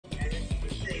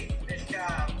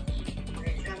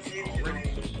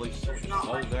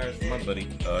guys, my buddy.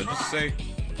 Just say,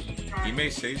 he may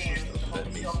say some stuff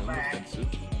that may sound offensive.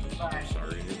 I'm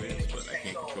sorry in advance, but I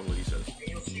can't control what he says.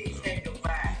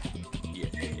 Yeah,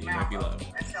 he might be loud.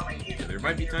 Yeah, there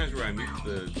might be times where I mute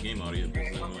the game audio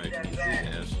because then I can mute his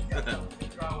ass.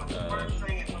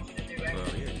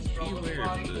 Yeah, just be aware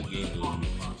of the game goes.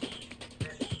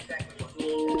 Let's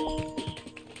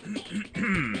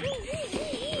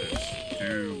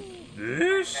do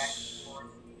this.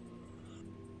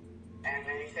 And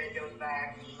then he said he goes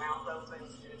back, mouth open to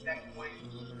the second wing,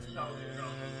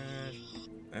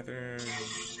 After. and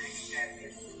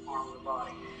arm of the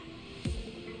body.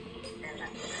 And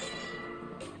that's it.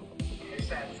 It's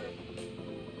that simple.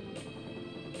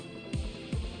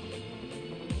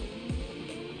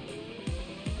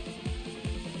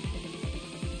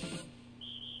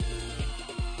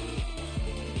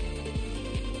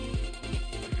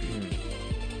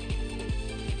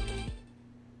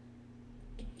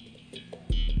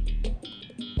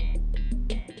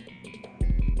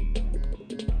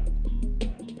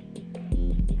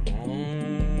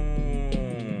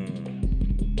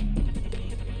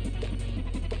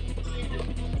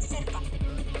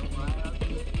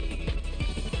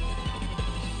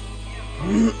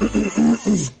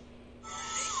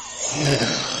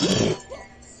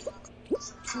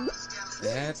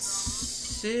 That's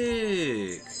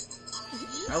sick.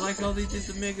 I like how they did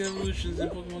the Mega Evolutions in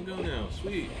Pokemon Go now.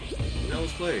 Sweet. Now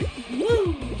let's play.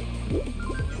 Woo!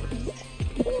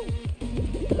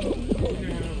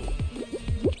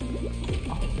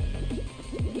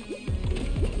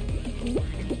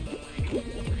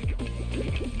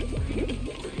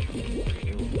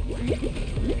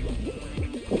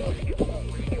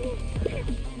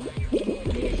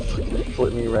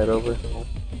 Flip me right over.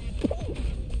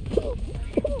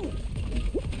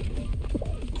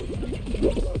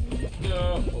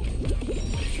 No.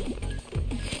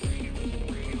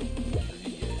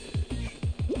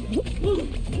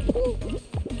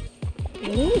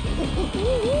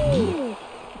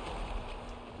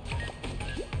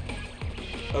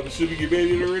 I'm assuming you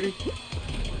made it already?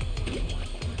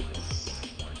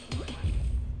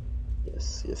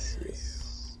 Yes, yes,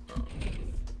 yes.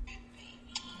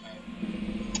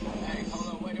 Hey,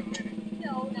 hold on, wait a minute.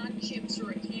 No, not chips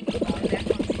or a candy bar. That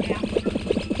comes after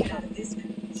you get out of this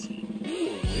machine.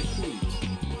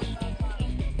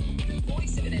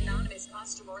 Voice of an anonymous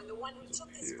customer and the one who took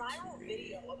this viral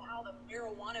video of how the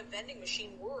marijuana vending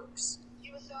machine works.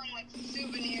 He was selling like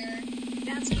souvenir.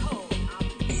 That's code,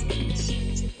 obviously.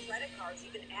 Machines and credit cards,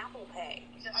 even Apple Pay.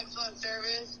 It's an excellent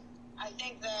service. I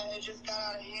think that it just got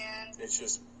out of hand. It's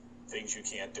just things you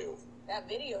can't do. That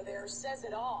video there says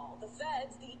it all. The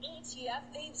feds, the ATF,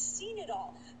 they've seen it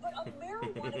all. But a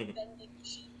marijuana vending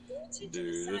machine built into the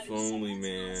Dude, side if of only,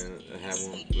 someone's house man, I have is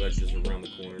one legal. like just around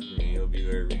the corner for me. He'll be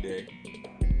there every day.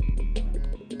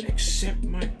 Accept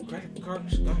my credit card,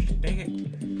 gosh dang it.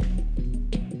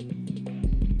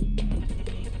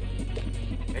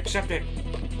 Accept it.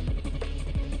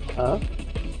 Huh?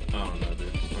 I don't know,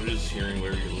 dude. I'm just hearing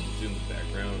whatever you're listening to in the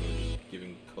background and just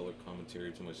giving color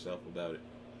commentary to myself about it.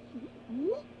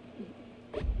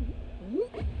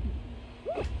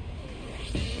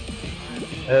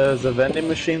 There's a vending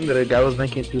machine that a guy was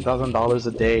making $2,000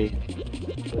 a day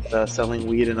with selling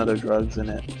weed and other drugs in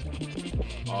it.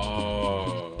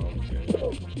 Oh, okay.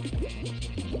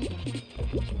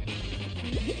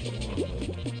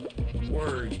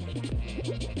 Word.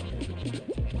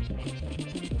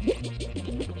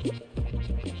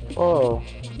 Oh,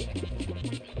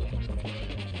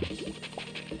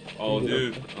 Oh,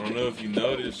 dude, I don't know if you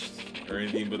noticed or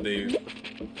anything, but they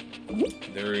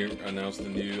announced a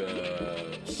new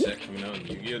set coming out in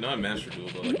Yu-Gi-Oh! Not Master Duel,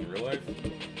 but like in real life.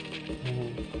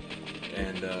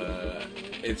 And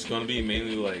it's gonna be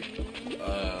mainly like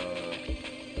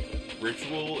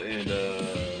ritual and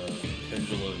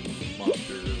pendulum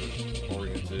monster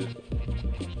oriented.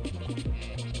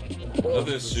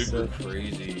 Nothing super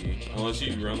crazy, unless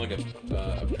you run like a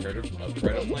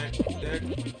Predaplant deck,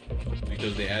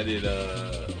 because they added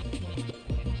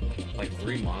like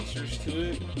 3 monsters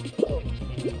to it.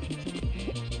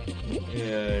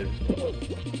 And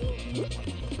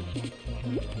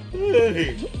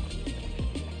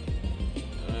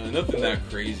nothing that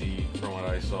crazy from what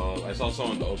I saw. I saw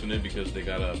someone open it because they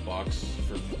got a box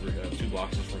for 2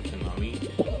 boxes from Konami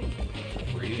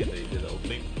for free, and they did the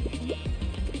opening.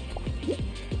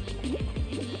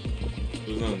 It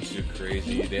was nothing too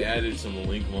crazy. They added some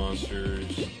Link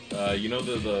monsters. You know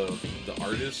the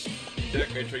artist deck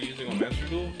I tried using on Master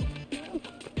Duel?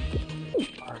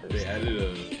 They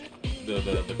added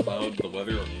the cloud, the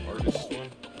weather artist one.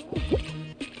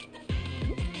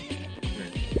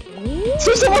 Here.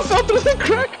 So someone fell through the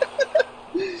crack.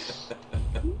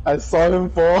 I saw him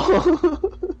fall.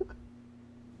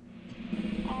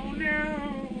 Oh no!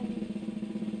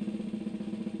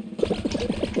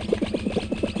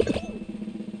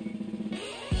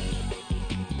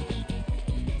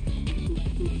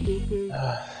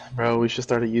 Bro, we should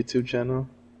start a YouTube channel.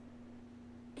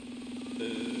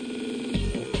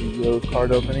 Yo,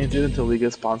 card opening, dude, until we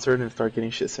get sponsored and start getting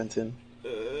shit sent in.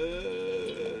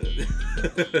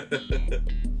 That's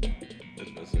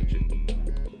message.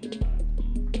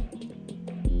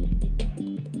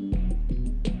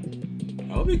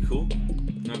 That'll be cool.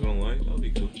 Not gonna lie, that'll be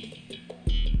cool.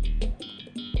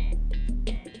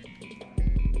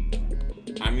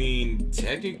 I mean,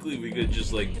 technically, we could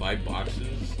just like buy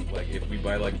boxes. Like, if we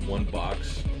buy like one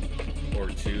box or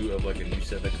two of like a new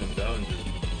set that comes out, and just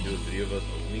do a video of us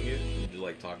opening it and just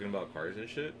like talking about cards and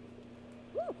shit.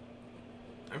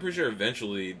 I'm pretty sure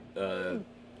eventually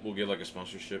we'll get like a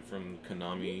sponsorship from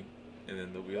Konami, and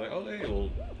then they'll be like, "Oh, hey,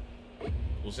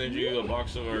 we'll send you a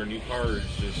box of our new cards.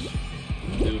 Just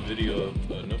do a video,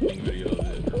 an opening video of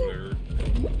it or whatever."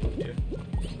 Yeah.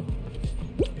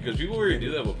 Because people already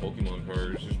do that with Pokemon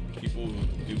cards. There's people who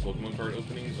do Pokemon card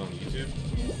openings on YouTube,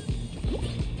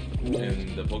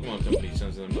 and the Pokemon company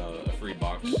sends them a free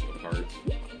box of cards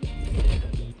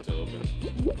to open.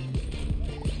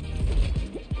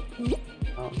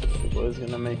 Oh, the boy's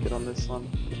gonna make it on this one.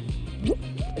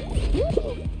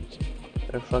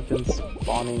 They're fucking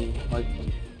spawning like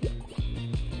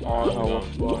on our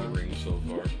floor. One ring so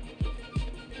far.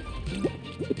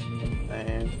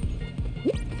 Man.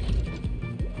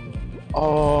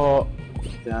 Oh,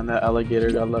 damn! That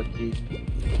alligator got lucky.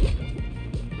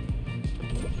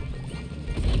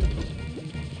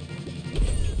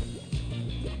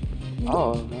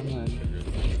 Oh man.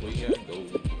 Where you gotta go?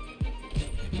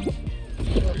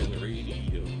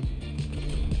 Radio.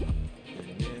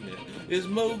 It's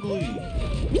Mowgli.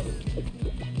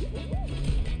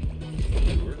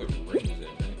 Where the rings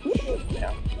at, man?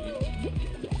 Yeah.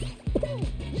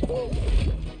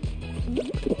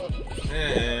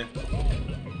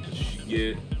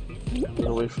 Shit. Get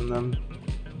away from them.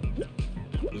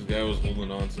 This guy was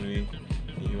holding on to me.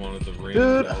 He wanted the ring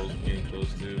Dude. that I was getting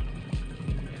close to.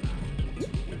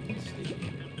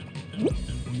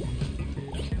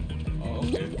 Oh,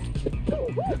 okay. Oh,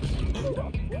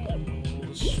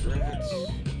 the strats.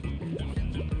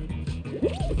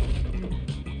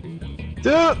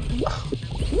 Dude!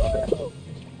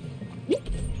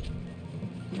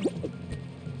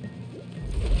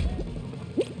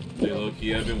 Hey, low-key,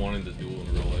 I've been wanting to duel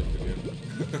in real life again.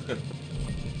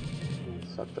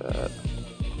 Fuck that.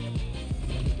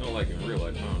 No, like in real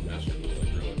life, not Master Duel,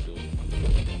 like real life duel.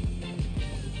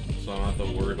 So I don't have to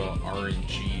worry about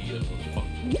RNG of a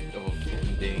fucking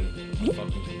dang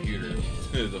fucking computer.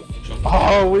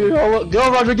 Oh, we all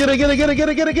go, Roger! Get it! Get it! Get it! Get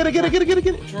it! Get it! Get it! Get it! Get it! Get it!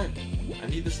 Get it! Try. I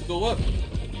need this to go up.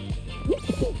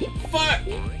 Fuck! I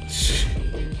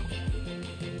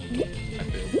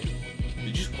failed. Did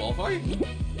you just qualify?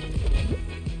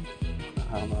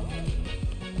 I don't know.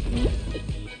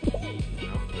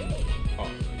 No. Oh.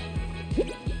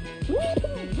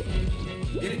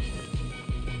 Get it.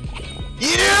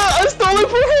 Yeah! I stole it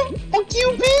from him! Fuck you,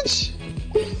 bitch!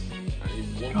 I need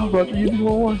one Oh, more. Roger, you need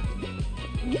one more.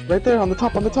 Right there, on the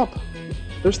top, on the top.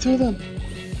 There's two of them.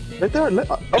 Right there. Oh,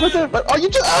 right there. Oh, you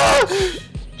just. Ah!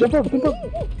 Jump up, jump up.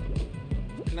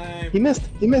 Knife. He missed.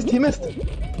 He missed. He missed.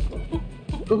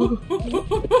 Go, go,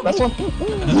 go. Last one.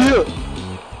 Yeah.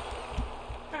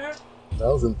 That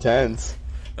was intense.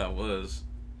 That was.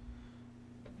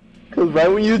 Cause right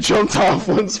when you jumped off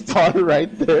one spot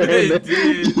right there, It and then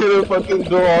did. you gonna fucking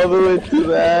go all the way to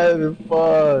that, and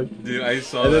fuck. Dude, I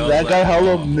saw And that. then that guy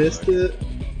hella missed it.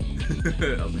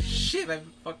 it. I was like, shit, I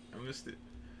missed it.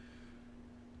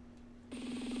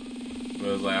 But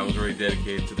I was like, I was already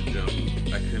dedicated to the jump.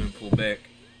 I couldn't pull back.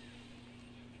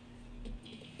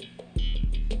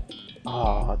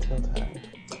 Aw, till time.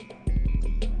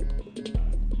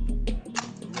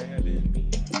 Grabbing me.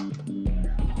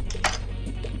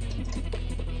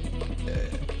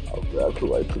 I'll grab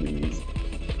who I please.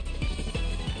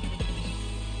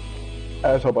 I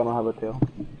just hope I don't have a tail.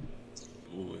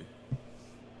 Boy.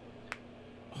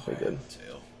 Oh, Very I good. have a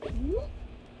tail.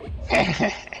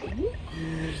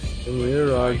 Come here,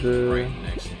 Roger. Right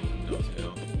next to me with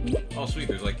no tail. Oh, sweet,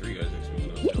 there's like 3 guys next to me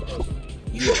with no tail. Awesome.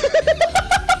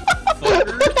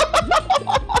 Fucker.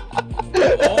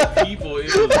 Of all people, it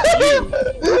was you.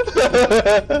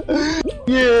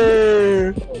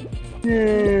 Yeah!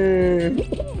 Yeah!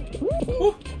 Woo.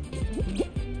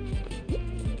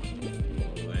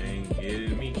 They ain't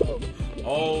getting me.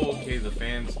 Oh, okay, the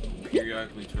fans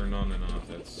periodically turn on and off.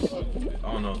 That's stupid.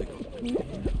 Oh no, they go.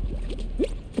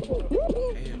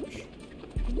 Damn.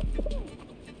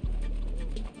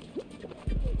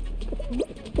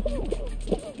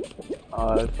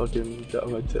 I fucking got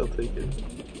my tail taken.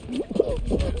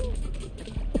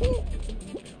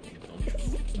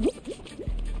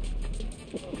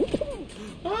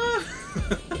 Ah!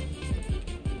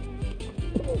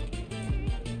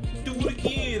 Do it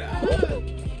again! Ah!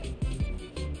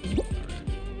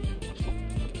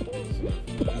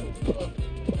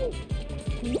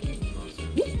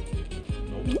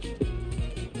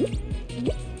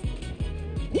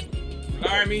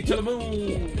 Fly me to the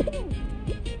moon!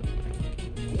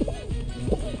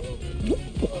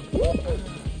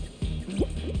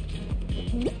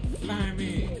 Fly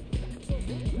me!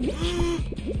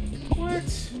 What?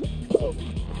 Come on.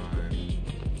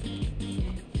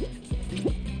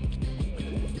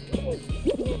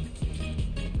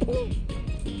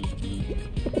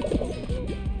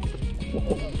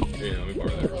 Hey, let me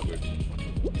borrow that real quick.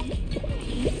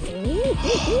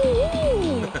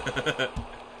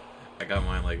 I got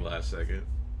mine like last second.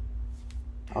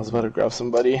 I was about to grab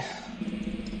somebody.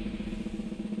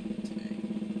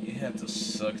 You had to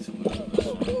suck to lose this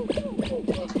one.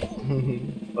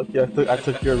 Fuck yeah, I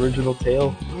took your original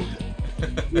tail.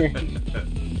 Yeah.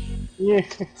 Yeah.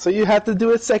 So you had to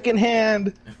do it second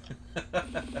hand. Damn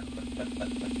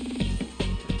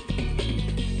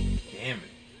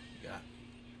it.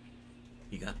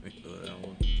 You got me for that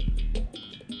one.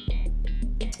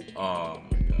 Oh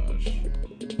my gosh.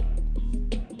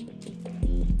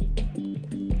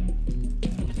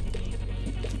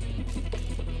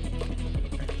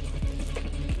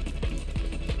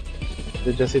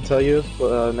 Did Jesse tell you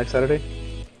next Saturday?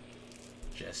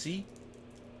 Jesse?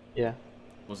 Yeah.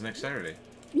 What's next Saturday?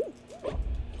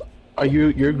 Are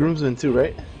you're a groomsman too,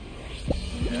 right?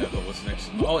 Yeah, but what's next?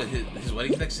 Oh, his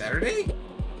wedding's next Saturday?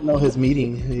 No, his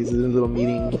meeting. He's in a little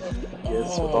meeting.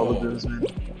 Yes, with all the groomsmen.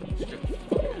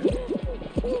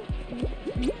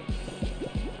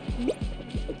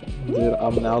 Dude,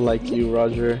 I'm now like you,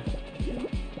 Roger.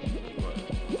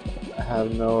 I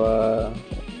have no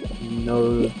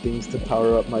things to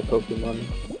power up my Pokemon.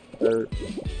 Or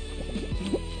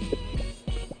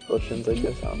potions, I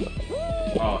guess. I don't know.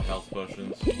 Oh, health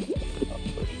potions. Away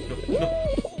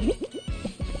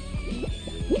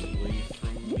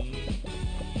from me.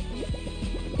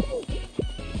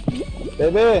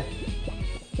 Baby!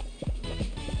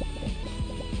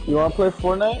 You wanna play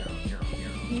Fortnite?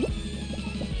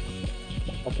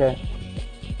 Okay.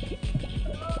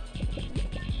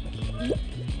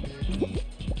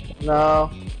 No.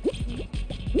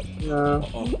 No.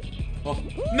 Oh. Oh.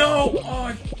 No! Oh,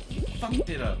 I fucked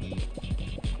it up.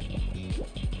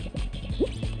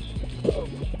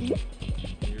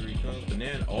 Here he comes,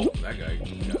 banana. Oh, that guy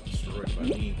got destroyed by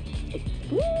me.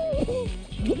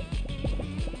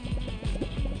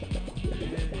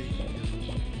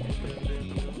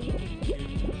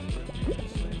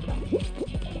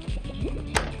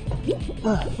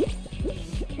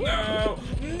 No!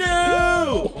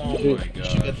 No! Oh Dude, my you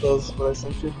should get gosh. those what I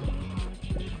sent you.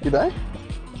 Did I?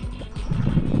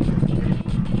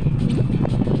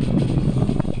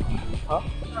 Huh?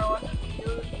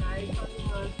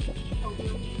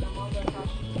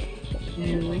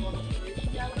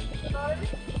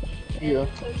 Yeah.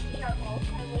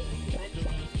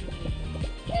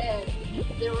 And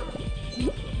they were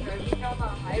driving down the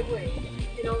highway.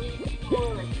 You know, these people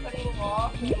were like cutting them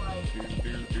off and like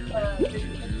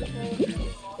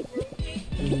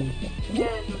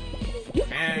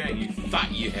Man, you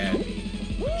thought you had me,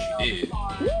 but you did.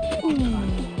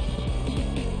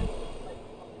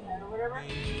 or whatever.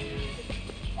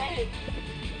 And it's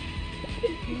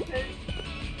because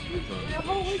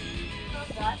whenever we do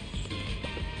that,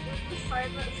 there's the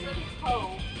sign that says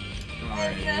home.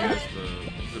 Alright, here's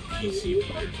the PC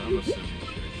players. I'm assuming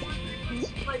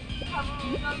Like, have a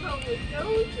look out the window,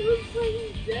 she was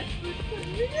playing Death with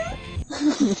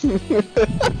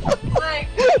Like,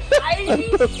 I'd be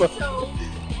so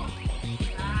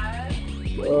bad.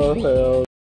 Oh hell.